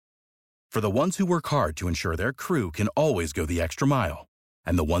For the ones who work hard to ensure their crew can always go the extra mile,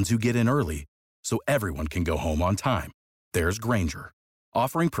 and the ones who get in early so everyone can go home on time, there's Grainger,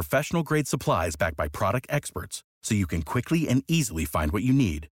 offering professional-grade supplies backed by product experts so you can quickly and easily find what you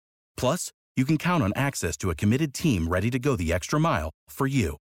need. Plus, you can count on access to a committed team ready to go the extra mile for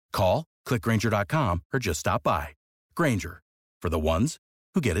you. Call, click Grainger.com, or just stop by. Grainger, for the ones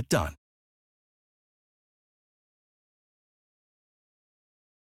who get it done.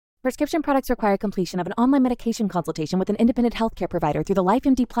 Prescription products require completion of an online medication consultation with an independent healthcare provider through the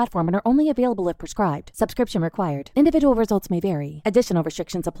LifeMD platform and are only available if prescribed. Subscription required. Individual results may vary. Additional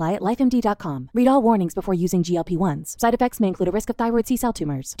restrictions apply at lifemd.com. Read all warnings before using GLP-1s. Side effects may include a risk of thyroid C-cell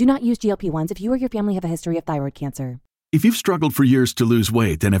tumors. Do not use GLP-1s if you or your family have a history of thyroid cancer. If you've struggled for years to lose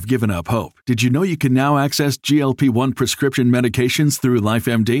weight and have given up hope, did you know you can now access GLP-1 prescription medications through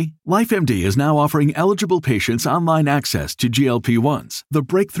LifeMD? LifeMD is now offering eligible patients online access to GLP-1s, the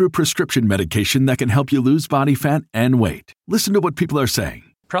breakthrough prescription medication that can help you lose body fat and weight. Listen to what people are saying.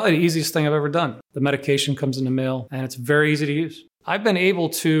 Probably the easiest thing I've ever done. The medication comes in the mail, and it's very easy to use. I've been able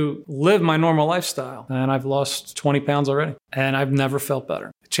to live my normal lifestyle, and I've lost 20 pounds already, and I've never felt better.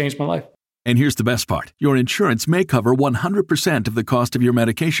 It changed my life. And here's the best part. Your insurance may cover 100% of the cost of your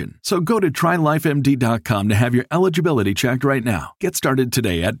medication. So go to TryLifeMD.com to have your eligibility checked right now. Get started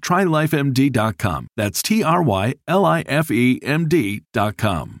today at TryLifeMD.com. That's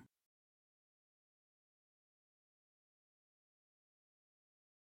TryLifeMD.com.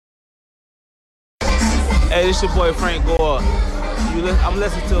 Hey, this your boy Frank Gore. I'm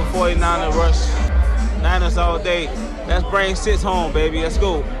listening to 49er Rush. Niners all day. Let's bring 6 home, baby. Let's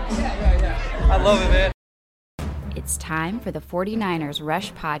go. I love it, man. It's time for the 49ers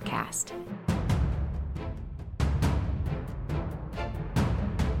Rush podcast.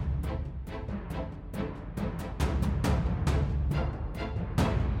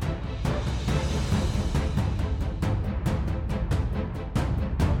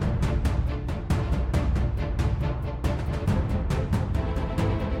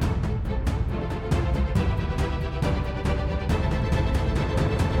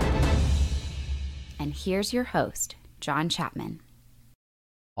 Here's your host, John Chapman.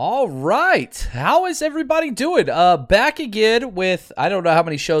 All right. How is everybody doing? Back again with, I don't know how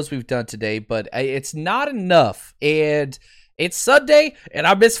many shows we've done today, but it's not enough. And it's Sunday, and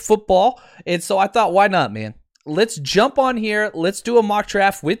I miss football. And so I thought, why not, man? Let's jump on here. Let's do a mock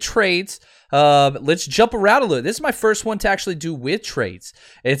draft with trades. Let's jump around a little. This is my first one to actually do with trades.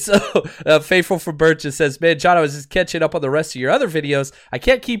 It's Faithful for Birch just says, man, John, I was just catching up on the rest of your other videos. I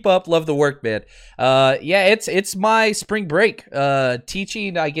can't keep up. Love the work, man. Yeah, it's my spring break.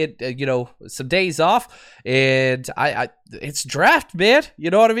 Teaching, I get, some days off, and it's draft, man. You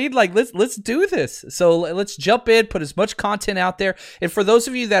know what I mean? Like, let's do this. So let's jump in, put as much content out there. And for those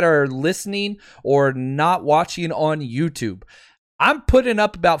of you that are listening or not watching on YouTube, I'm putting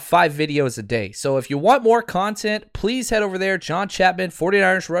up about 5 videos a day. So if you want more content, please head over there. John Chapman,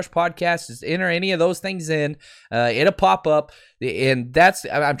 49ers Rush Podcast. Just enter any of those things in. It'll pop up. And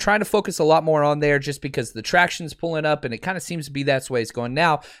I'm trying to focus a lot more on there just because the traction's pulling up, and it kind of seems to be that's the way it's going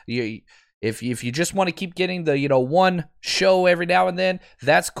now. If you just want to keep getting the one show every now and then,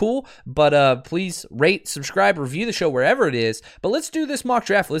 that's cool. But please rate, subscribe, review the show wherever it is. But let's do this mock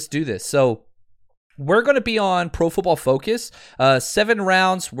draft. Let's do this. So we're going to be on Pro Football Focus, 7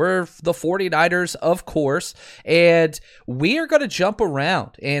 rounds. We're the 49ers, of course, and we are going to jump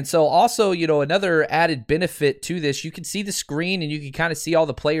around. And so also, another added benefit to this, you can see the screen and you can kind of see all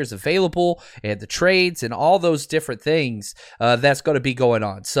the players available and the trades and all those different things that's going to be going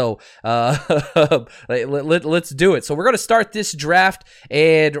on. So let's do it. So we're going to start this draft,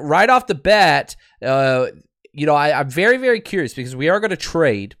 and right off the bat, I'm very, very curious because we are going to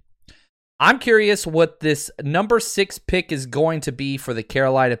trade. I'm curious what this number 6 pick is going to be for the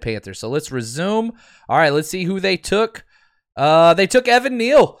Carolina Panthers. So let's resume. All right, let's see who they took. They took Evan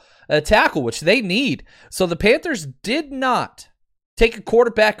Neal, a tackle, which they need. So the Panthers did not take a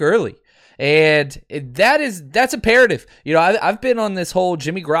quarterback early. And that's imperative. I've been on this whole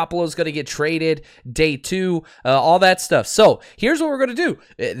Jimmy Garoppolo is going to get traded, day 2, all that stuff. So here's what we're going to do.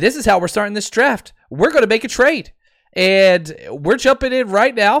 This is how we're starting this draft. We're going to make a trade. And we're jumping in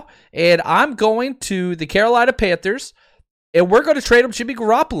right now, and I'm going to the Carolina Panthers, and we're going to trade them Jimmy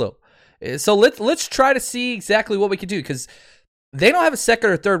Garoppolo. So let's try to see exactly what we can do, because they don't have a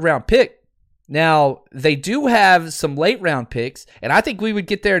second or third round pick. Now, they do have some late round picks, and I think we would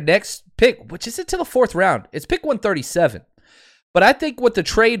get their next pick, which isn't until the 4th round. It's pick 137. But I think what the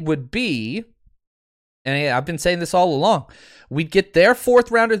trade would be and I've been saying this all along, we'd get their 4th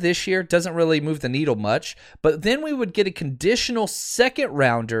rounder this year. Doesn't really move the needle much. But then we would get a conditional 2nd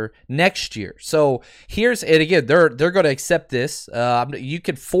rounder next year. So and again, they're going to accept this. You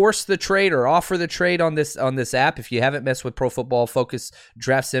can force the trade or offer the trade on this app if you haven't messed with Pro Football Focus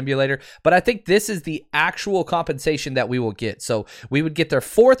Draft Simulator. But I think this is the actual compensation that we will get. So we would get their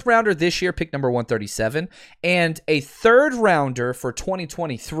 4th rounder this year, pick number 137, and a 3rd rounder for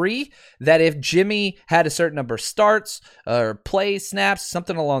 2023 that if Jimmy had a certain number of starts or plays, snaps,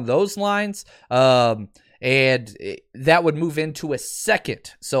 something along those lines, and that would move into a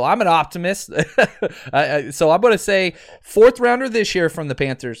 2nd. So I'm an optimist. So I'm going to say 4th rounder this year from the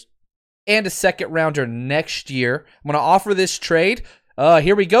Panthers and a 2nd rounder next year. I'm going to offer this trade.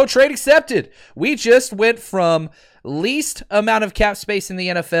 Here we go. Trade accepted. We just went from least amount of cap space in the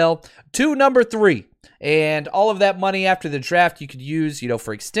NFL to number 3. And all of that money after the draft you could use,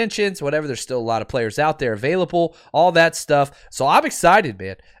 for extensions, whatever. There's still a lot of players out there available, all that stuff. So I'm excited,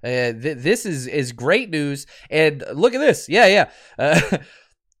 man. This is great news. And look at this. Yeah.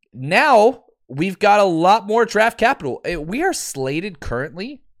 Now we've got a lot more draft capital. We are slated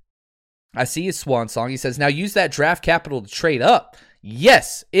currently. I see his swan song. He says, now use that draft capital to trade up.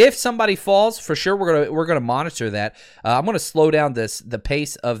 Yes, if somebody falls, for sure we're gonna monitor that. I'm gonna slow down the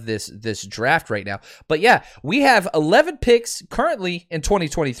pace of this draft right now. But yeah, we have 11 picks currently in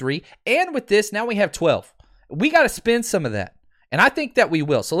 2023, and with this now we have 12. We got to spend some of that, and I think that we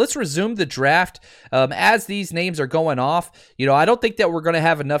will. So let's resume the draft as these names are going off. I don't think that we're gonna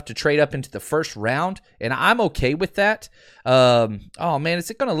have enough to trade up into the 1st round, and I'm okay with that. Oh man,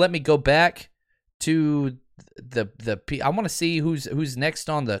 is it gonna let me go back to I want to see who's next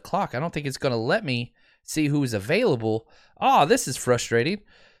on the clock. I don't think it's going to let me see who's available. Oh, this is frustrating.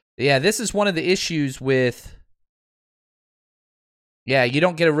 Yeah, this is one of the issues with. Yeah, you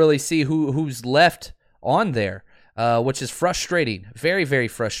don't get to really see who's left on there, which is frustrating. Very, very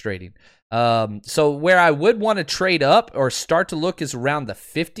frustrating. So where I would want to trade up or start to look is around the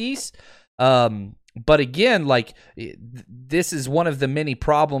 50s. But again, this is one of the many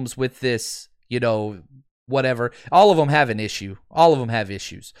problems with this, whatever. All of them have an issue. All of them have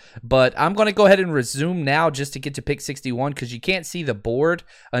issues. But I'm going to go ahead and resume now just to get to pick 61 because you can't see the board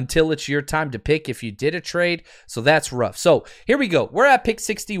until it's your time to pick if you did a trade. So that's rough. So here we go. We're at pick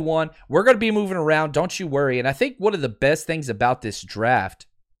 61. We're going to be moving around. Don't you worry. And I think one of the best things about this draft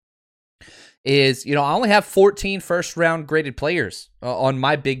is, I only have 14 first-round graded players on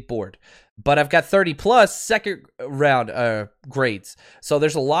my big board. But I've got 30 plus second-round grades. So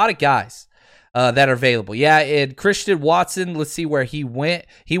there's a lot of guys that are available. Yeah, and Christian Watson, let's see where he went.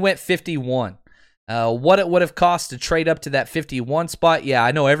 He went 51. What it would have cost to trade up to that 51 spot. Yeah,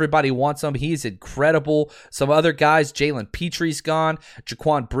 I know everybody wants him. He's incredible. Some other guys, Jalen Petre's gone.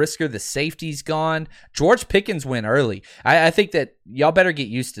 Jaquan Brisker, the safety's gone. George Pickens went early. I think that y'all better get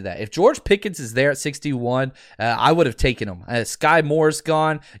used to that. If George Pickens is there at 61, I would have taken him. Sky Moore's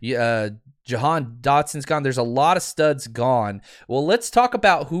gone. Jahan Dotson's gone. There's a lot of studs gone. Well, let's talk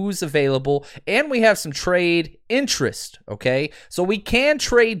about who's available, and we have some trade interest, okay? So we can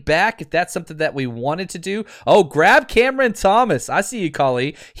trade back if that's something that we wanted to do. Oh, grab Cameron Thomas. I see you,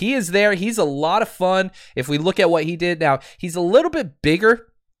 Kali. He is there. He's a lot of fun. If we look at what he did now, he's a little bit bigger.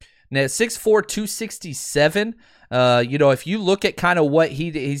 Now, 6'4", 267. If you look at kind of what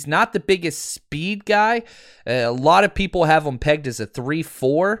he's not the biggest speed guy. A lot of people have him pegged as a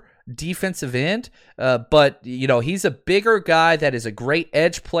 3-4 defensive end, but he's a bigger guy that is a great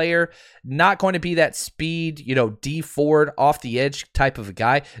edge player, not going to be that speed, D Ford off the edge type of a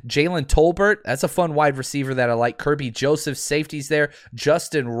guy. Jalen Tolbert, that's a fun wide receiver that I like. Kirby Joseph, safeties there.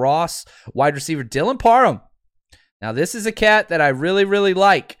 Justin Ross, wide receiver. Dylan Parham. Now this is a cat that I really, really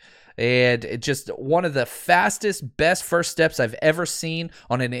like. And just one of the fastest, best first steps I've ever seen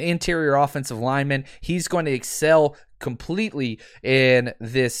on an interior offensive lineman. He's going to excel completely in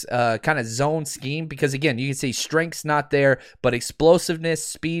this kind of zone scheme because, again, you can see strength's not there, but explosiveness,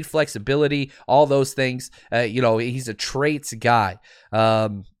 speed, flexibility, all those things. He's a traits guy.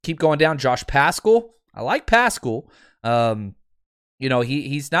 Keep going down. Josh Paschal. I like Paschal.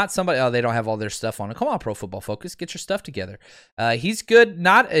 He's not somebody, they don't have all their stuff on it. Come on, Pro Football Focus, get your stuff together. He's good,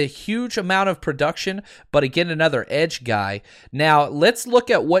 not a huge amount of production, but again, another edge guy. Now, let's look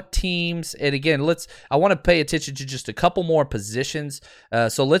at what teams, and again, I want to pay attention to just a couple more positions.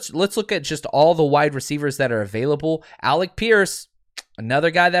 So let's look at just all the wide receivers that are available. Alec Pierce, another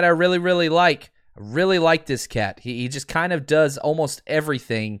guy that I really, really like. I really like this cat. He just kind of does almost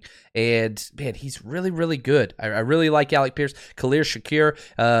everything, and man, he's really, really good. I really like Alec Pierce. Khalil Shakir,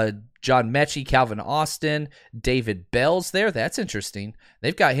 John Mechie, Calvin Austin, David Bell's there. That's interesting.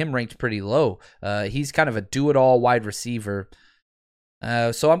 They've got him ranked pretty low. He's kind of a do-it-all wide receiver.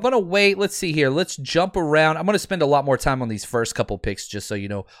 So I'm going to wait. Let's see here. Let's jump around. I'm going to spend a lot more time on these first couple picks, just so you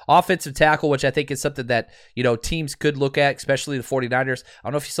know. Offensive tackle, which I think is something that, teams could look at, especially the 49ers. I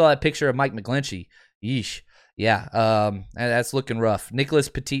don't know if you saw that picture of Mike McGlinchey. Yeesh. Yeah, that's looking rough. Nicholas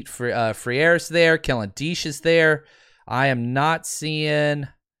Petit-Friere's there. Kellen Diesch is there. I am not seeing...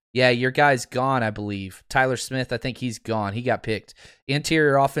 Yeah, your guy's gone, I believe. Tyler Smith, I think he's gone. He got picked.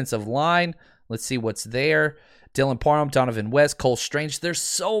 Interior offensive line. Let's see what's there. Dylan Parham, Donovan West, Cole Strange. There's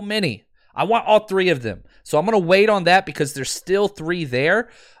so many. I want all three of them. So I'm going to wait on that because there's still three there.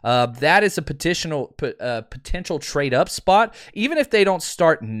 That is a potential trade-up spot. Even if they don't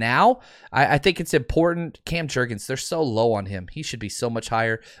start now, I think it's important. Cam Jurgens, they're so low on him. He should be so much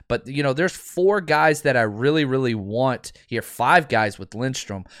higher. But, there's 4 guys that I really, really want here. 5 guys with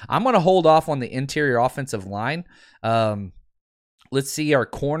Lindstrom. I'm going to hold off on the interior offensive line. Let's see our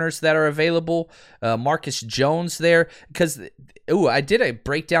corners that are available. Marcus Jones there. Because, I did a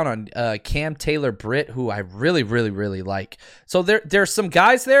breakdown on Cam Taylor-Britt, who I really, really, really like. So there's some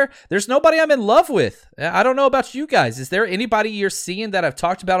guys there. There's nobody I'm in love with. I don't know about you guys. Is there anybody you're seeing that I've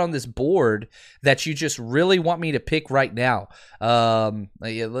talked about on this board that you just really want me to pick right now?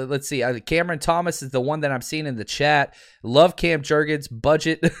 Let's see. Cameron Thomas is the one that I'm seeing in the chat. Love Cam Jurgens.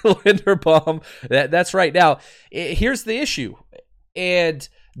 Budget Linderbaum. That's right. Now, here's the issue. And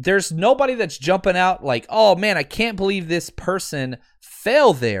there's nobody that's jumping out like, oh, man, I can't believe this person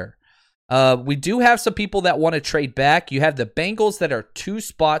fell there. We do have some people that want to trade back. You have the Bengals that are 2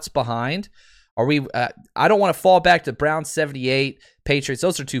 spots behind. I don't want to fall back to Browns 78, Patriots.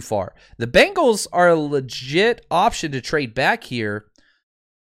 Those are too far. The Bengals are a legit option to trade back here.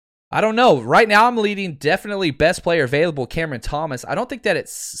 I don't know. Right now, I'm leading definitely best player available, Cameron Thomas. I don't think that it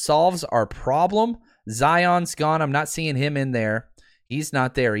solves our problem. Zion's gone. I'm not seeing him in there. He's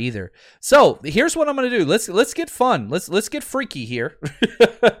not there either. So here's what I'm going to do. Let's get fun. Let's get freaky here.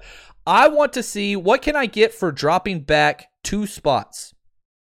 I want to see what can I get for dropping back 2 spots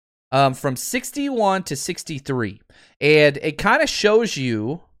from 61 to 63. And it kind of shows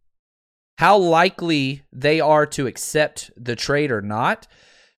you how likely they are to accept the trade or not.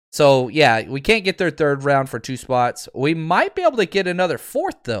 So, yeah, we can't get their 3rd round for 2 spots. We might be able to get another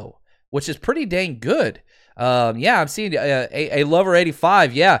 4th, though, which is pretty dang good. I'm seeing a Lover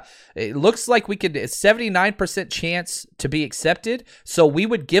 85. Yeah, it looks like we could 79% chance to be accepted. So we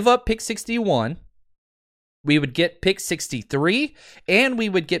would give up pick 61. We would get pick 63, and we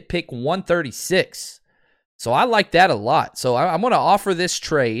would get pick 136. So I like that a lot. So I'm going to offer this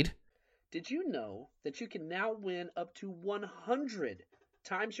trade. Did you know that you can now win up to 100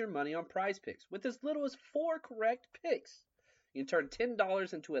 times your money on Prize Picks with as little as 4 correct picks? You can turn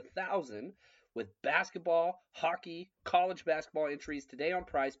 $10 into $1,000 with basketball, hockey, college basketball entries today on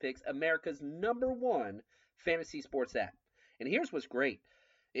Prize Picks, America's #1 fantasy sports app. And here's what's great.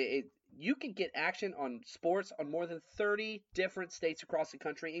 You can get action on sports on more than 30 different states across the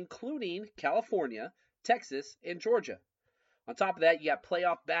country, including California, Texas, and Georgia. On top of that, you got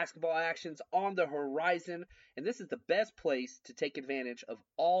playoff basketball actions on the horizon, and this is the best place to take advantage of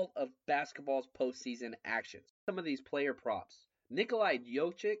all of basketball's postseason actions. Some of these player props. Nikolai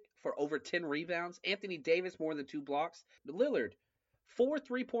Jokic for over 10 rebounds. Anthony Davis more than 2 blocks. Lillard, 4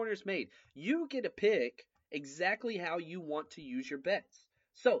 3-pointers made. You get to pick exactly how you want to use your bets.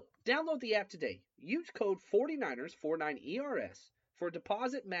 So, download the app today. Use code 49ers, 49ERS, for a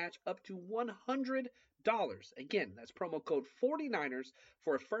deposit match up to $100. Again, that's promo code 49ers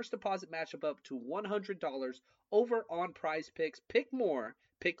for a first deposit match up to $100 over on Prize Picks. Pick more,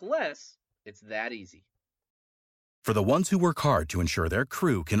 pick less. It's that easy. For the ones who work hard to ensure their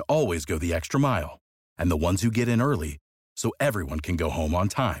crew can always go the extra mile, and the ones who get in early so everyone can go home on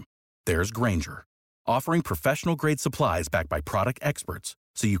time, there's Grainger, offering professional-grade supplies backed by product experts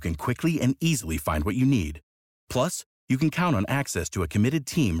so you can quickly and easily find what you need. Plus, you can count on access to a committed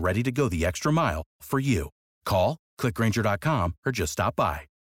team ready to go the extra mile for you. Call, click Grainger.com, or just stop by.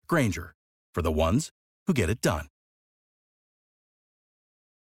 Grainger, for the ones who get it done.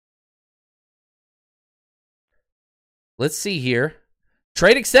 Let's see here.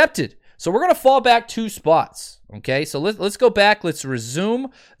 Trade accepted. So we're going to fall back 2 spots. Okay, so let's go back. Let's resume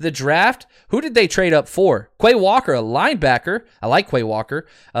the draft. Who did they trade up for? Quay Walker, a linebacker. I like Quay Walker.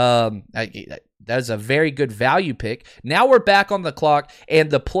 That's a very good value pick. Now we're back on the clock, and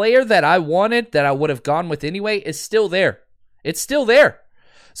the player that I wanted, that I would have gone with anyway, is still there. It's still there.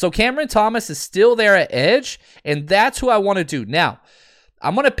 So Cameron Thomas is still there at edge, and that's who I want to do. Now,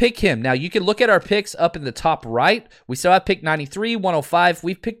 I'm going to pick him. Now, you can look at our picks up in the top right. We still have pick 93, 105.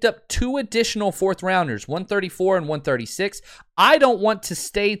 We've picked up 2 additional 4th rounders, 134 and 136. I don't want to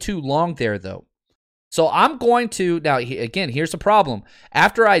stay too long there, though. So I'm going to, now, again, here's the problem.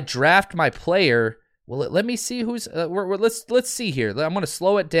 After I draft my player, well, let me see who's, let's see here. I'm going to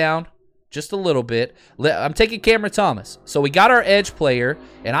slow it down just a little bit. I'm taking Cameron Thomas. So we got our edge player,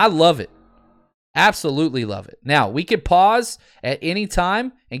 and I love it. Absolutely love it. Now, we can pause at any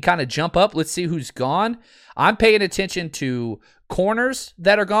time and kind of jump up. Let's see who's gone. I'm paying attention to corners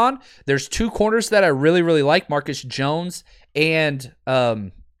that are gone. There's 2 corners that I really, really like, Marcus Jones and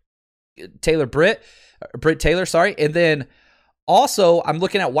Britt Taylor, sorry. And then also, I'm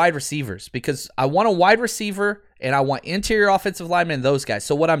looking at wide receivers because I want a wide receiver and I want interior offensive linemen and those guys.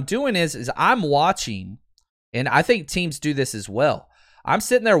 So what I'm doing is I'm watching, and I think teams do this as well. I'm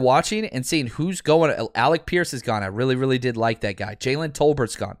sitting there watching and seeing who's going. Alec Pierce is gone. I really, really did like that guy. Jalen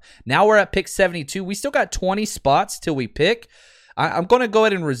Tolbert's gone. Now we're at pick 72. We still got 20 spots till we pick. I'm going to go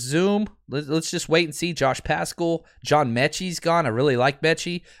ahead and resume. Let's just wait and see. Josh Paschal, John Mechie's gone. I really like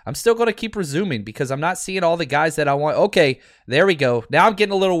Mechie. I'm still going to keep resuming because I'm not seeing all the guys that I want. Okay, there we go. Now I'm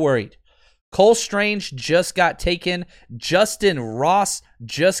getting a little worried. Cole Strange just got taken. Justin Ross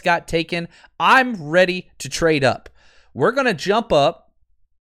just got taken. I'm ready to trade up. We're going to jump up.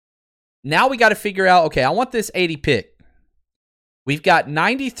 Now we got to figure out, okay, I want this 80 pick. We've got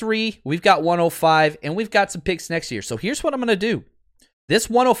 93, we've got 105, and we've got some picks next year. So here's what I'm going to do.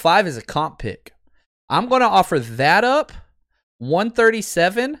 This 105 is a comp pick. I'm going to offer that up,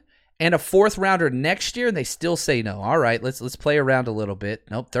 137, and a 4th rounder next year, and they still say no. All right, let's play around a little bit.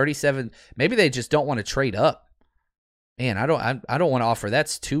 Nope, 37. Maybe they just don't want to trade up. Man, I don't want to offer.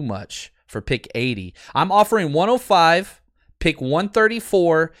 That's too much for pick 80. I'm offering 105. Pick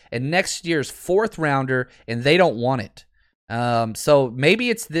 134 and next year's 4th rounder, and they don't want it. So maybe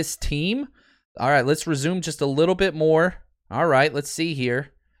it's this team. All right, let's resume just a little bit more. All right, let's see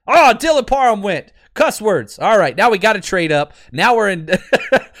here. Oh, Dylan Parham went. Cuss words. All right, now we got to trade up. Now we're in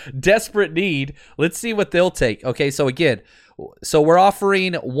desperate need. Let's see what they'll take. Okay, so again, we're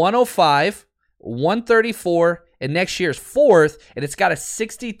offering 105, 134, and next year's 4th, and it's got a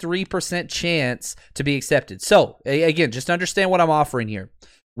 63% chance to be accepted. So, again, just understand what I'm offering here.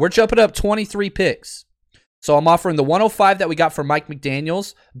 We're jumping up 23 picks. So I'm offering the 105 that we got from Mike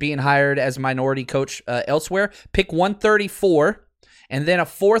McDaniels, being hired as minority coach elsewhere, pick 134, and then a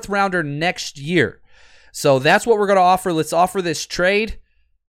 4th rounder next year. So that's what we're going to offer. Let's offer this trade.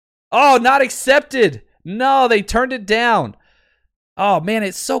 Oh, not accepted. No, they turned it down. Oh, man,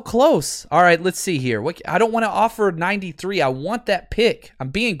 it's so close. All right, let's see here. I don't want to offer 93. I want that pick. I'm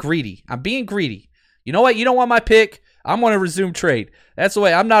being greedy. You know what? You don't want my pick. I'm going to resume trade. That's the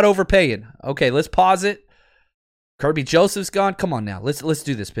way. I'm not overpaying. Okay, let's pause it. Kirby Joseph's gone. Come on now. Let's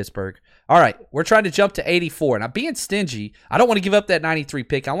do this, Pittsburgh. All right, we're trying to jump to 84. And I'm being stingy. I don't want to give up that 93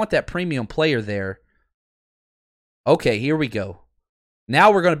 pick. I want that premium player there. Okay, here we go.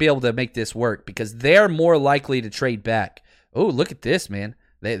 Now we're going to be able to make this work because they're more likely to trade back. Oh, look at this, man.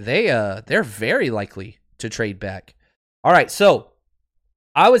 They're very likely to trade back. All right, so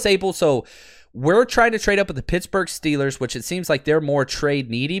we're trying to trade up with the Pittsburgh Steelers, which it seems like they're more trade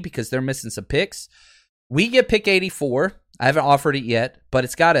needy because they're missing some picks. We get pick 84. I haven't offered it yet, but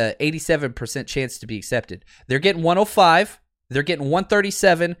it's got a 87% chance to be accepted. They're getting 105. They're getting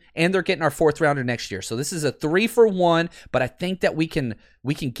 137, and they're getting our 4th rounder next year. So this is a 3-for-1, but I think that we can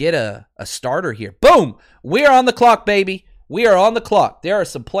get a starter here. Boom! We are on the clock, baby. We are on the clock. There are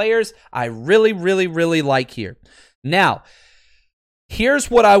some players I really, really, really like here. Now, here's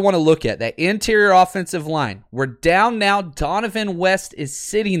what I want to look at, that interior offensive line. We're down now. Donovan West is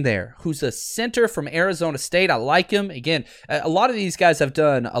sitting there, who's a center from Arizona State. I like him. Again, a lot of these guys I've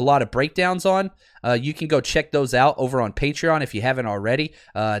done a lot of breakdowns on. You can go check those out over on Patreon if you haven't already.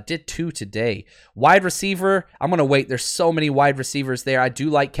 Did 2 today. Wide receiver, I'm going to wait. There's so many wide receivers there. I do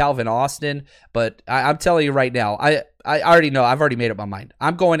like Calvin Austin, but I'm telling you right now, I already know. I've already made up my mind.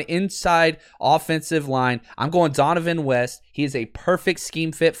 I'm going inside offensive line. I'm going Donovan West. He is a perfect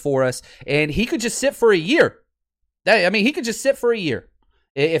scheme fit for us, and he could just sit for a year. He could just sit for a year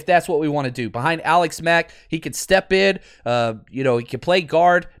if that's what we want to do. Behind Alex Mack, he could step in. He could play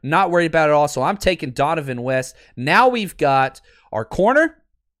guard. Not worried about it all. So I'm taking Donovan West. Now we've got our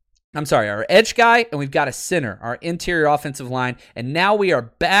our edge guy, and we've got a center, our interior offensive line. And now we are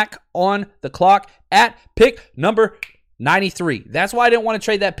back on the clock at pick number 93. That's why I didn't want to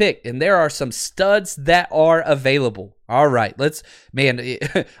trade that pick. And there are some studs that are available. All right, let's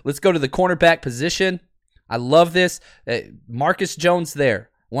go to the cornerback position. I love this. Marcus Jones there.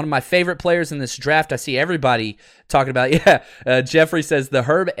 One of my favorite players in this draft. I see everybody talking about. Yeah, Jeffrey says the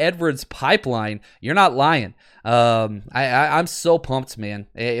Herb Edwards pipeline. You're not lying. I'm so pumped, man.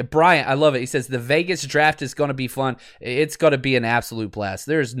 Bryant, I love it. He says the Vegas draft is going to be fun. It's going to be an absolute blast.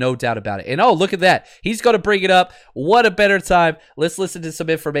 There's no doubt about it. And oh, look at that. He's going to bring it up. What a better time. Let's listen to some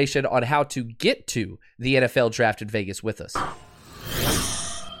information on how to get to the NFL draft in Vegas with us.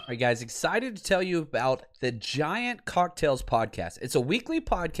 All right, guys, excited to tell you about the Giant Cocktails podcast. It's a weekly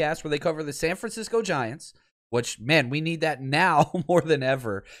podcast where they cover the San Francisco Giants, which, man, we need that now more than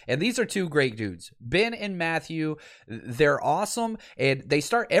ever. And these are two great dudes, Ben and Matthew. They're awesome, and they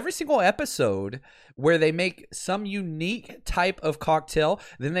start every single episode where they make some unique type of cocktail.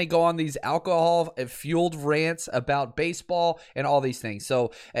 Then they go on these alcohol-fueled rants about baseball and all these things.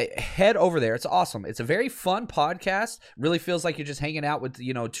 So head over there. It's awesome. It's a very fun podcast. Really feels like you're just hanging out with,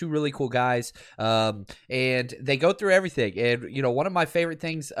 two really cool guys. And they go through everything. And, one of my favorite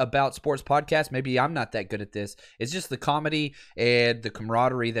things about sports podcasts, maybe I'm not that good at this, is just the comedy and the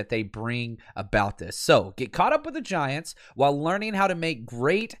camaraderie that they bring about this. So get caught up with the Giants while learning how to make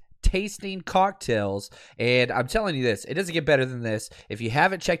great tasting cocktails. And I'm telling you this, it doesn't get better than this. If you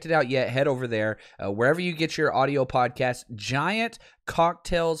haven't checked it out yet, head over there. Wherever you get your audio podcast, Giant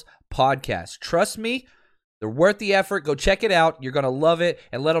Cocktails Podcast. Trust me, they're worth the effort. Go check it out. You're going to love it.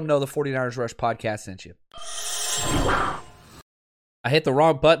 And let them know the 49ers Rush podcast sent you. I hit the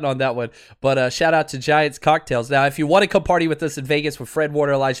wrong button on that one, but shout out to Giants Cocktails. Now, if you want to come party with us in Vegas with Fred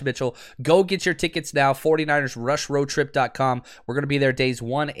Warner, Elijah Mitchell, go get your tickets now, 49ersrushroadtrip.com. We're going to be there days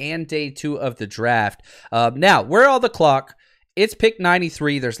 1 and day 2 of the draft. Now, we're on the clock. It's pick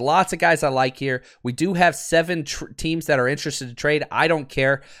 93. There's lots of guys I like here. We do have 7 teams that are interested to trade. I don't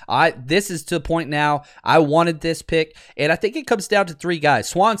care. This is to the point now. I wanted this pick, and I think it comes down to 3 guys.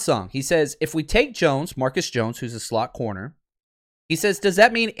 Swan Song, he says, if we take Jones, Marcus Jones, who's a slot corner, he says, does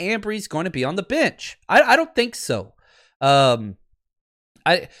that mean Ambry's going to be on the bench? I don't think so.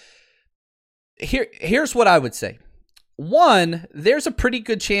 Here's what I would say. One, there's a pretty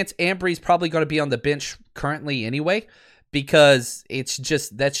good chance Ambry's probably going to be on the bench currently anyway, because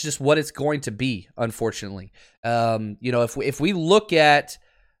that's just what it's going to be, unfortunately. If we look at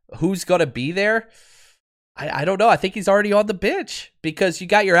who's going to be there, I don't know. I think he's already on the bench because you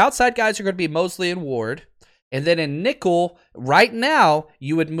got your outside guys are going to be Mosley and Ward. And then in nickel, right now,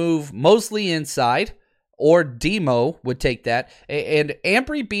 you would move Mosley inside, or Demo would take that. And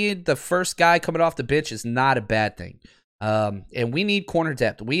Ambry being the first guy coming off the bench is not a bad thing. And we need corner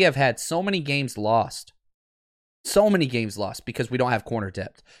depth. We have had so many games lost. Because we don't have corner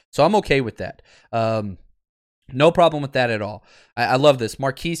depth. So I'm okay with that. No problem with that at all. I love this.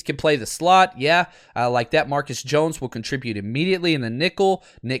 Marquise can play the slot. Yeah, I like that. Marcus Jones will contribute immediately in the nickel.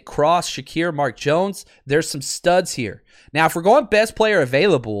 Nick Cross, Shakir, Mark Jones. There's some studs here. Now, if we're going best player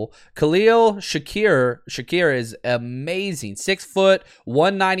available, Khalil Shakir is amazing. 6 foot,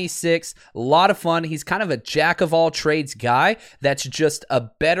 196, a lot of fun. He's kind of a jack of all trades guy that's just a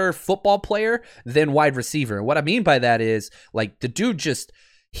better football player than wide receiver. And what I mean by that is, like, the dude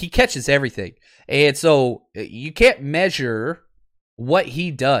he catches everything. And so you can't measure what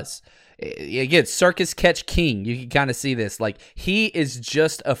he does. Again, circus catch king. You can kind of see this. Like, he is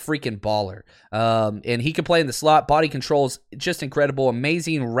just a freaking baller. And he can play in the slot. Body control's just incredible.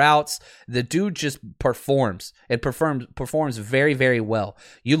 Amazing routes. The dude just performs and performs very, very well.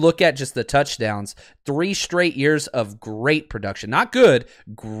 You look at just the touchdowns. 3 straight years of great production. Not good,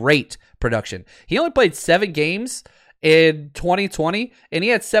 great production. He only played 7 games in 2020, and he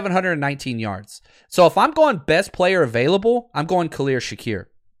had 719 yards. So if I'm going best player available, I'm going Khalil Shakir.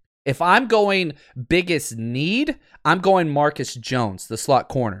 If I'm going biggest need, I'm going Marcus Jones, the slot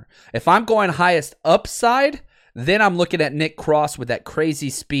corner. If I'm going highest upside, then I'm looking at Nick Cross with that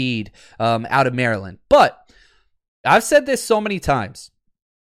crazy speed out of Maryland. But I've said this so many times.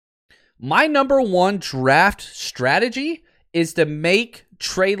 My number 1 draft strategy is to make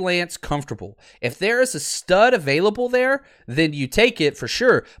Trey Lance comfortable. If there is a stud available there, then you take it for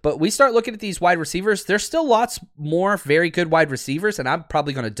sure. But we start looking at these wide receivers. There's still lots more very good wide receivers, and I'm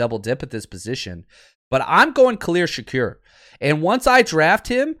probably going to double dip at this position. But I'm going Khalil Shakir. And once I draft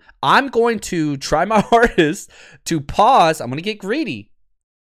him, I'm going to try my hardest to pause. I'm going to get greedy.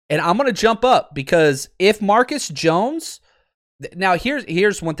 And I'm going to jump up, because if Marcus Jones... Now,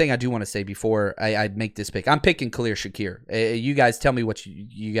 here's one thing I do want to say before I make this pick. I'm picking Khalil Shakir. You guys tell me what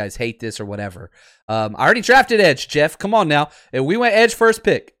you guys hate this or whatever. I already drafted edge, Jeff. Come on now. We went edge first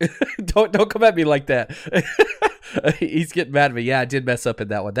pick. Don't come at me like that. He's getting mad at me. Yeah, I did mess up in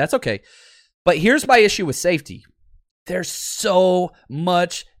that one. That's okay. But here's my issue with safety. There's so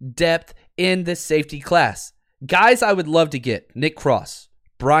much depth in this safety class. Guys I would love to get. Nick Cross.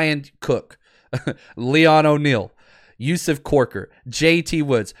 Brian Cook, Leon O'Neal, Yusuf Corker, JT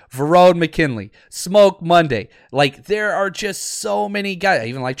Woods, Verone McKinley, Smoke Monday. Like, there are just so many guys. I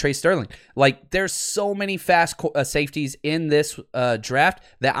even like Trey Sterling. Like, there's so many fast safeties in this draft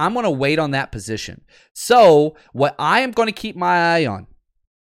that I'm going to wait on that position. So, what I am going to keep my eye on,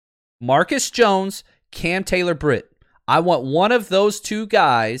 Marcus Jones, Cam Taylor-Britt. I want one of those two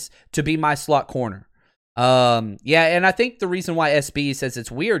guys to be my slot corner. Yeah, and I think the reason why SB says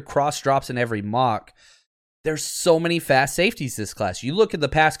it's weird, cross drops in every mock, there's so many fast safeties this class. You look at the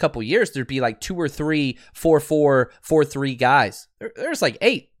past couple years, there'd be like 2 or 3, 4-4, 4-3 guys. There's like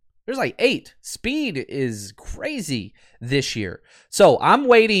 8. There's like 8. Speed is crazy this year. So I'm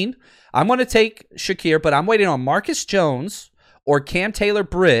waiting. I'm going to take Shakir, but I'm waiting on Marcus Jones or Cam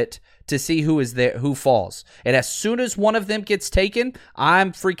Taylor-Britt to see who is there, who falls. And as soon as one of them gets taken,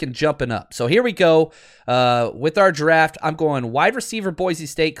 I'm freaking jumping up. So here we go. With our draft, I'm going wide receiver, Boise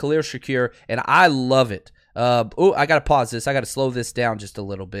State, Khalil Shakir, and I love it. I got to pause this. I got to slow this down just a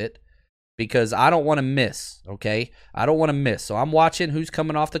little bit because I don't want to miss, okay? I don't want to miss. So I'm watching who's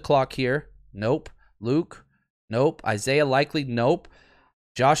coming off the clock here. Nope. Luke. Nope. Isaiah Likely. Nope.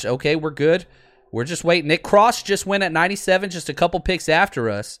 Josh. Okay, we're good. We're just waiting. Nick Cross just went at 97, just a couple picks after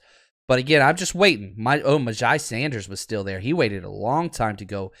us. But again, I'm just waiting. Majai Sanders was still there. He waited a long time to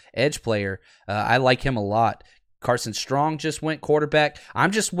go edge player. I like him a lot. Carson Strong just went quarterback.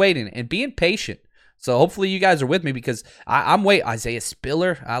 I'm just waiting and being patient. So hopefully you guys are with me because I'm waiting. Isaiah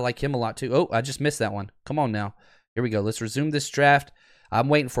Spiller, I like him a lot too. Oh, I just missed that one. Come on now. Here we go. Let's resume this draft. I'm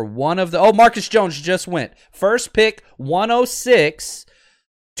waiting for one of the... Oh, Marcus Jones just went. First pick, 106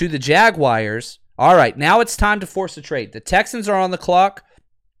 to the Jaguars. All right, now it's time to force a trade. The Texans are on the clock.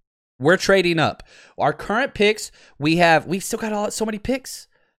 We're trading up. Our current picks, we've still got so many picks.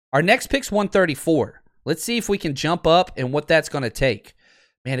 Our next pick's 134. Let's see if we can jump up and what that's going to take.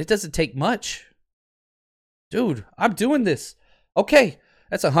 Man, it doesn't take much. Dude, I'm doing this. Okay,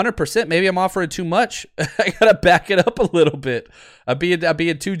 that's 100%. Maybe I'm offering too much. I got to back it up a little bit. I'm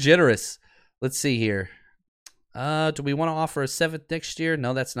being too generous. Let's see here. Do we want to offer a 7th next year?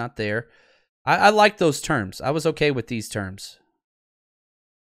 No, that's not there. I like those terms. I was okay with these terms.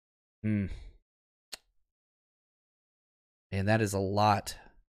 Man, that is a lot.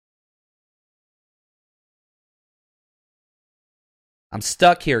 I'm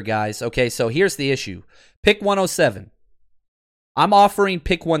stuck here, guys. Okay, so here's the issue. Pick 107. I'm offering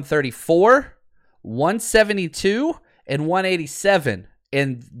pick 134, 172, and 187,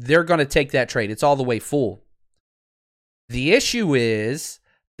 and they're going to take that trade. It's all the way full. The issue is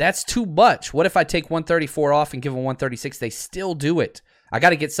that's too much. What if I take 134 off and give them 136? They still do it. I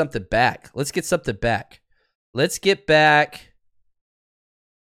got to get something back. Let's get something back. Let's get back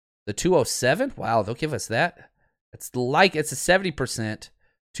the 207. Wow, they'll give us that. It's a 70%.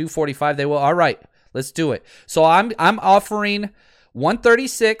 245 they will. All right, let's do it. So I'm offering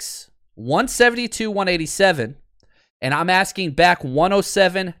 136, 172, 187, and I'm asking back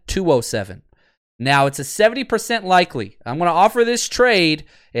 107, 207. Now, it's a 70% likely. I'm going to offer this trade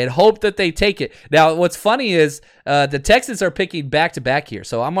and hope that they take it. Now, what's funny is the Texans are picking back-to-back here.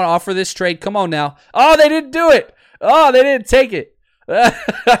 So I'm going to offer this trade. Come on now. Oh, they didn't do it. Oh, they didn't take it.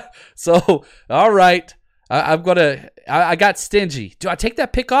 So, all right. I got stingy. Do I take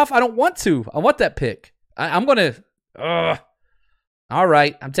that pick off? I don't want to. I want that pick. I'm going to. All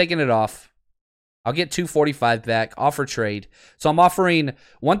right. I'm taking it off. I'll get 245 back. Offer trade. So I'm offering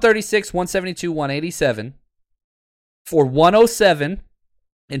 136, 172, 187 for 107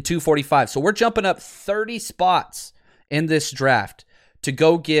 and 245. So we're jumping up 30 spots in this draft to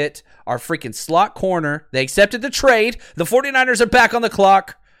go get our freaking slot corner. They accepted the trade. The 49ers are back on the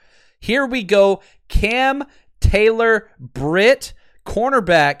clock. Here we go. Cam Taylor-Britt,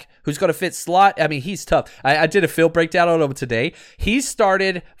 cornerback who's going to fit slot. I mean, he's tough. I did a field breakdown on him today. He's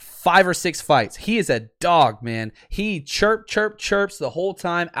started 5 or 6 fights. He is a dog, man. He chirps the whole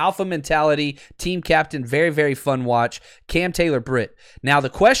time. Alpha mentality, team captain, very, very fun watch. Cam Taylor-Britt. Now, the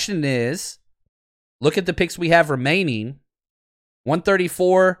question is, look at the picks we have remaining.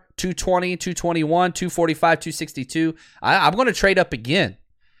 134, 220, 221, 245, 262. I'm going to trade up again,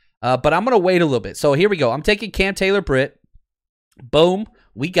 but I'm going to wait a little bit. So here we go. I'm taking Cam Taylor-Britt. Boom.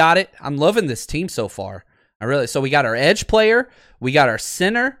 We got it. I'm loving this team so far. So we got our edge player, we got our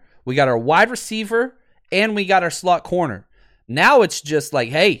center, we got our wide receiver, and we got our slot corner. Now it's just like,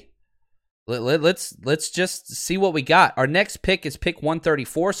 hey, let's just see what we got. Our next pick is pick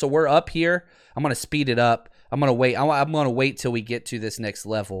 134, so we're up here. I'm going to speed it up. I'm going to wait. I'm going to wait till we get to this next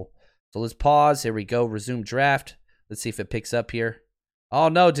level. So let's pause. Here we go. Resume draft. Let's see if it picks up here. Oh,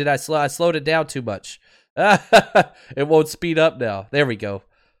 no. I slowed it down too much. It won't speed up now. There we go.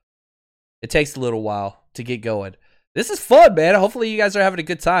 It takes a little while to get going. This is fun, man. Hopefully you guys are having a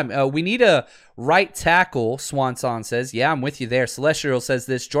good time. We need a right tackle, Swanson says. Yeah, I'm with you there. Celestial says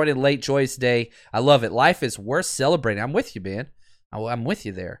this. Joining late, joyous day. I love it. Life is worth celebrating. I'm with you, man. I'm with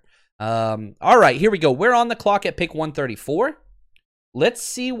you there. All right, here we go. We're on the clock at pick 134. Let's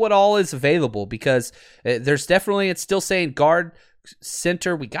see what all is available because there's definitely, it's still saying guard,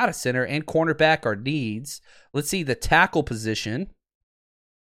 center. We got a center and cornerback are needs. Let's see the tackle position.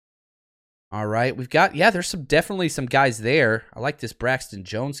 All right, we've got, there's definitely some guys there. I like this Braxton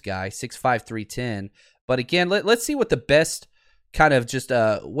Jones guy, 6'5", 310. But again, let's see what the best kind of just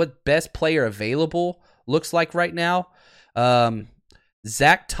what best player available looks like right now.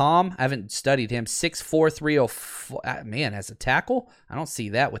 Zach Tom, I haven't studied him, 6'4", 304. Man, as a tackle, I don't see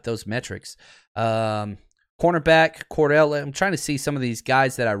that with those metrics. Cornerback, Cordell, I'm trying to see some of these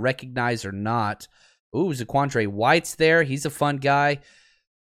guys that I recognize or not. Ooh, Zaquandre White's there. He's a fun guy.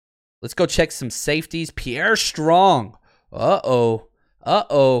 Let's go check some safeties. Pierre Strong. Uh-oh.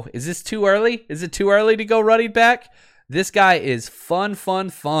 Is this too early? Is it too early to go running back? This guy is fun.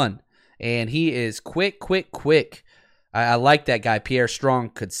 And he is quick. I like that guy, Pierre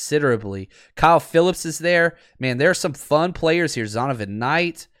Strong, considerably. Kyle Phillips is there. Man, there are some fun players here. Zonovan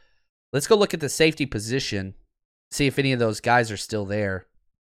Knight. Let's go look at the safety position. See if any of those guys are still there.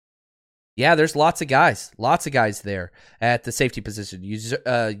 Yeah, there's lots of guys there at the safety position.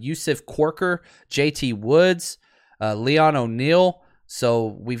 Yusuf Corker, JT Woods, Leon O'Neal.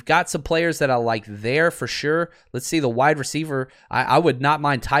 So we've got some players that I like there for sure. Let's see the wide receiver. I would not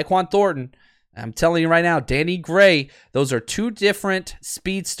mind Tyquan Thornton. I'm telling you right now, Danny Gray, those are two different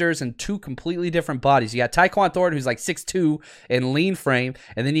speedsters and two completely different bodies. You got Tyquan Thornton, who's like 6'2" and lean frame,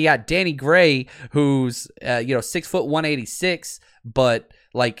 and then you got Danny Gray, who's 6 foot 186, but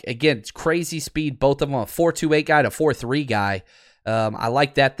like again, it's crazy speed. Both of them, a 4.28 guy to 4.3 guy. I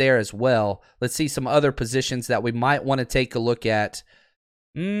like that there as well. Let's see some other positions that we might want to take a look at.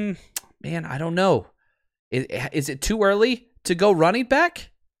 Man, I don't know. Is it too early to go running back?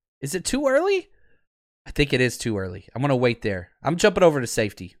 Is it too early? I think it is too early. I'm going to wait there. I'm jumping over to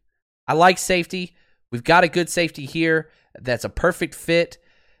safety. I like safety. We've got a good safety here. That's a perfect fit.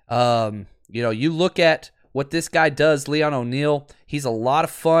 You look at what this guy does, Leon O'Neal. He's a lot of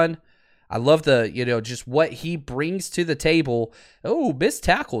fun. I love just what he brings to the table. Oh, missed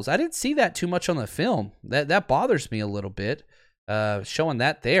tackles. I didn't see that too much on the film. That bothers me a little bit. Showing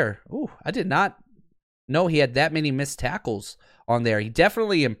that there. Oh, I did not know he had that many missed tackles on there. He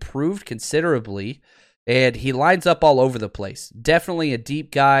definitely improved considerably, and he lines up all over the place. Definitely a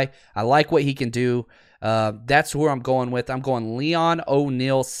deep guy. I like what he can do. That's where I'm going with. I'm going Leon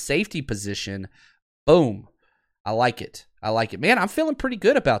O'Neal, safety position. Boom. I like it. Man, I'm feeling pretty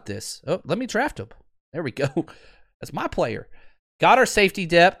good about this. Oh, let me draft him. There we go. That's my player. Got our safety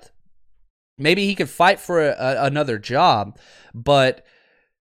depth. Maybe he could fight for another job, but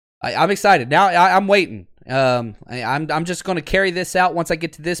I'm excited. Now I'm waiting. I'm just going to carry this out once I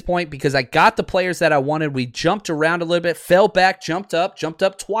get to this point because I got the players that I wanted. We jumped around a little bit, fell back, jumped up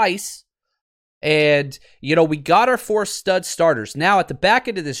twice. And, we got our 4 stud starters. Now at the back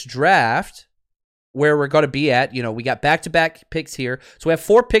end of this draft, where we're going to be at, we got back-to-back picks here. So we have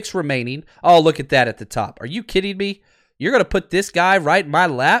 4 picks remaining. Oh, look at that at the top. Are you kidding me? You're going to put this guy right in my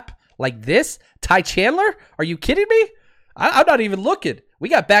lap like this? Ty Chandler? Are you kidding me? I'm not even looking. We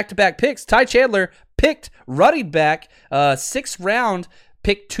got back-to-back picks. Ty Chandler picked running back, 6th round,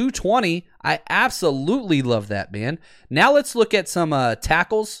 pick 220. I absolutely love that, man. Now let's look at some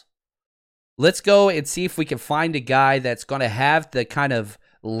tackles. Let's go and see if we can find a guy that's going to have the kind of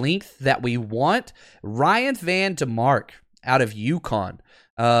length that we want. Ryan Van DeMark out of UConn.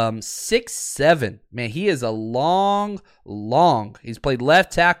 6'7". Man, he is a long. He's played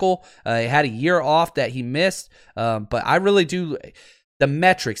left tackle. He had a year off that he missed. But I really do. The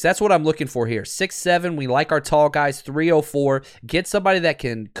metrics, that's what I'm looking for here. 6'7". We like our tall guys. 304. Get somebody that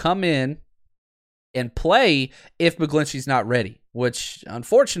can come in and play if McGlinchey's not ready, which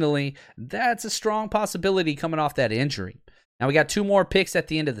unfortunately, that's a strong possibility coming off that injury. Now we got 2 more picks at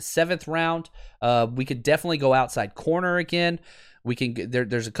the end of the 7th round. We could definitely go outside corner again. We can.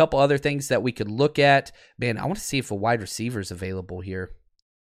 There's a couple other things that we could look at. Man, I want to see if a wide receiver is available here.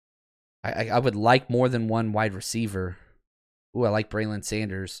 I would like more than one wide receiver. Ooh, I like Braylon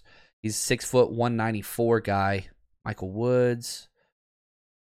Sanders. He's 6 foot 194 guy. Michael Woods.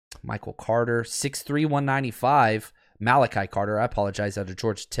 Michael Carter, 6'3", 195. Malachi Carter, I apologize, out of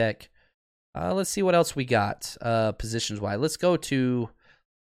Georgia Tech. Let's see what else we got positions-wise. Let's go to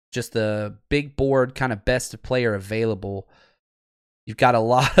just the big board, kind of best player available. You've got a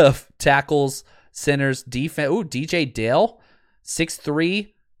lot of tackles, centers, defense. Ooh, DJ Dale,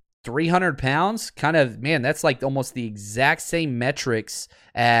 6'3", 300 pounds, kind of, man, that's like almost the exact same metrics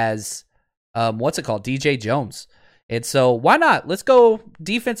as, DJ Jones. And so why not? Let's go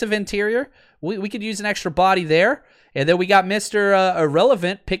defensive interior. We could use an extra body there. And then we got Mr.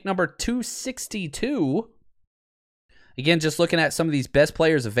 Irrelevant, pick number 262. Again, just looking at some of these best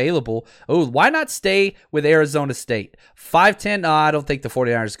players available. Oh, why not stay with Arizona State? 5'10". No, I don't think the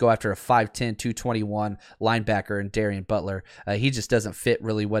 49ers go after a 5'10", 221 linebacker and Darian Butler. He just doesn't fit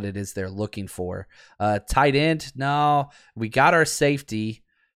really what it is they're looking for. Tight end? No. We got our safety.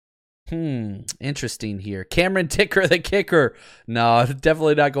 Interesting here. Cameron Dicker, the kicker. No,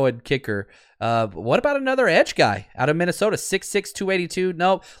 definitely not going kicker. What about another edge guy out of Minnesota? 6'6", 282.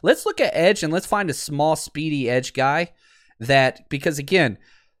 No, let's look at edge and let's find a small, speedy edge guy because again,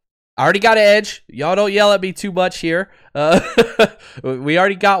 I already got edge. Y'all don't yell at me too much here. We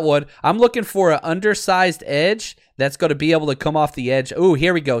already got one. I'm looking for an undersized edge that's going to be able to come off the edge. Oh,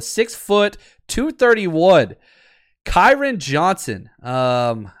 here we go. 6 foot, 231. Kyron Johnson.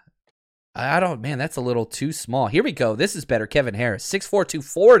 That's a little too small. Here we go. This is better. Kevin Harris, 6'4",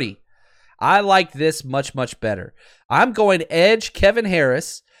 240. I like this much, much better. I'm going edge Kevin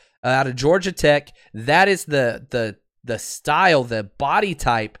Harris out of Georgia Tech. That is the style, the body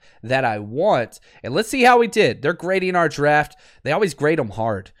type that I want. And let's see how we did. They're grading our draft. They always grade them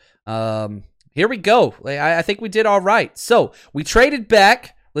hard. Here we go. I think we did all right. So we traded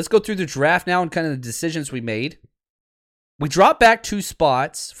back. Let's go through the draft now and kind of the decisions we made. We dropped back 2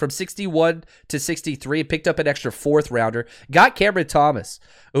 spots from 61 to 63, picked up an extra 4th rounder, got Cameron Thomas.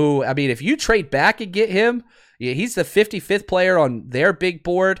 Ooh, I mean, if you trade back and get him, he's the 55th player on their big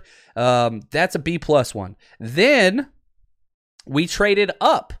board. That's a B+ one. Then we traded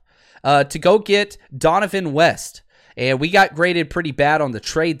up to go get Donovan West. And we got graded pretty bad on the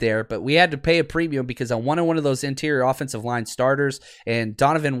trade there, but we had to pay a premium because I wanted one of those interior offensive line starters, and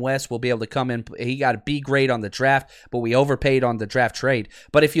Donovan West will be able to come in. He got a B grade on the draft, but we overpaid on the draft trade.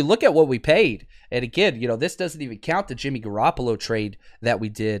 But if you look at what we paid, and again, this doesn't even count the Jimmy Garoppolo trade that we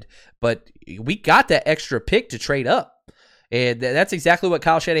did, but we got that extra pick to trade up. And that's exactly what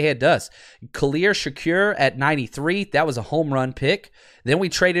Kyle Shanahan does. Khalil Shakir at 93, that was a home run pick. Then we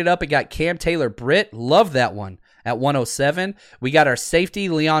traded up and got Cam Taylor-Britt. Love that one. At 107, we got our safety,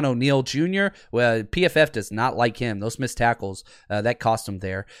 Leon O'Neal Jr. Well, PFF does not like him. Those missed tackles, that cost him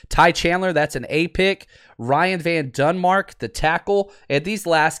there. Ty Chandler, that's an A pick. Ryan Van Dunmark, the tackle. And these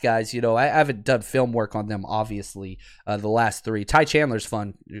last guys, I haven't done film work on them, obviously, the last 3. Ty Chandler's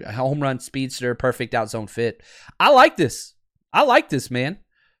fun. Home run speedster, perfect out zone fit. I like this, man.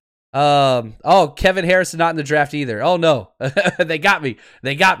 Kevin Harris is not in the draft either. Oh no, they got me.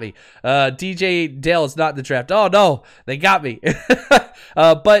 DJ Dale is not in the draft. Oh no, they got me.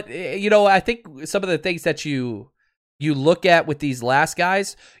 But I think some of the things that you look at with these last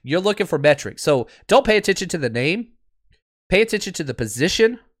guys, you're looking for metrics. So don't pay attention to the name, pay attention to the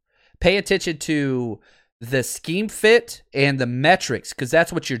position, pay attention to the scheme fit and the metrics, because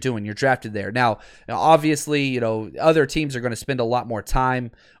that's what you're doing. You're drafted there. Now, obviously, other teams are going to spend a lot more time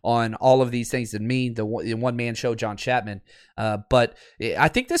on all of these things than me, the one-man show, John Chapman. But I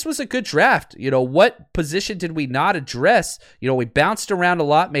think this was a good draft. What position did we not address? We bounced around a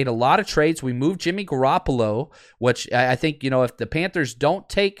lot, made a lot of trades. We moved Jimmy Garoppolo, which I think, if the Panthers don't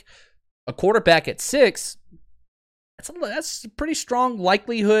take a quarterback at 6, that's a pretty strong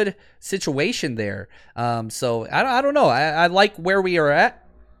likelihood situation there. So I don't know. I like where we are at.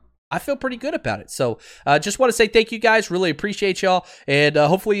 I feel pretty good about it. So just want to say thank you guys. Really appreciate y'all. And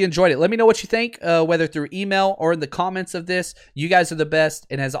hopefully you enjoyed it. Let me know what you think, whether through email or in the comments of this. You guys are the best.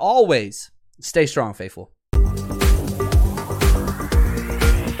 And as always, stay strong, faithful.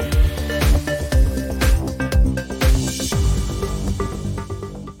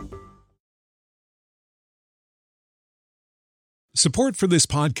 Support for this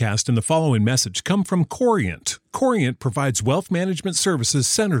podcast and the following message come from Corient. Corient provides wealth management services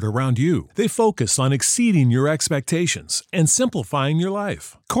centered around you. They focus on exceeding your expectations and simplifying your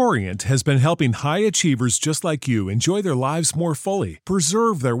life. Corient has been helping high achievers just like you enjoy their lives more fully,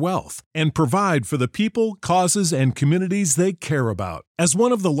 preserve their wealth, and provide for the people, causes, and communities they care about. As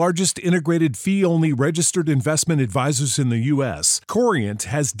one of the largest integrated fee-only registered investment advisors in the U.S., Corient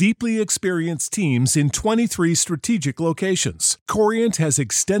has deeply experienced teams in 23 strategic locations. Corient has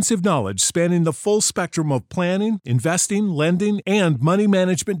extensive knowledge spanning the full spectrum of plan planning, investing, lending, and money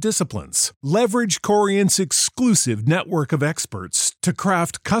management disciplines. Leverage Corient's exclusive network of experts to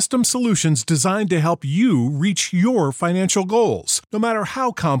craft custom solutions designed to help you reach your financial goals, no matter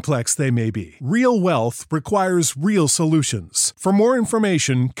how complex they may be. Real wealth requires real solutions. For more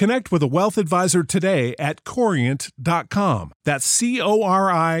information, connect with a wealth advisor today at Corient.com. That's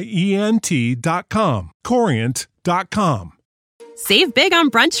Corient.com. Corient.com. Save big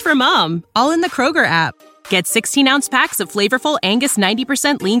on brunch for mom, all in the Kroger app. Get 16-ounce packs of flavorful Angus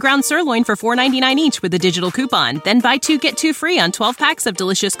 90% lean ground sirloin for $4.99 each with a digital coupon. Then buy 2, get 2 free on 12 packs of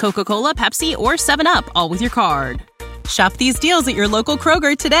delicious Coca-Cola, Pepsi, or 7-Up, all with your card. Shop these deals at your local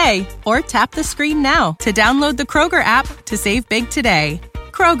Kroger today, or tap the screen now to download the Kroger app to save big today.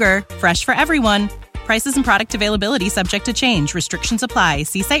 Kroger, fresh for everyone. Prices and product availability subject to change. Restrictions apply.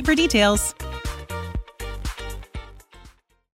 See site for details.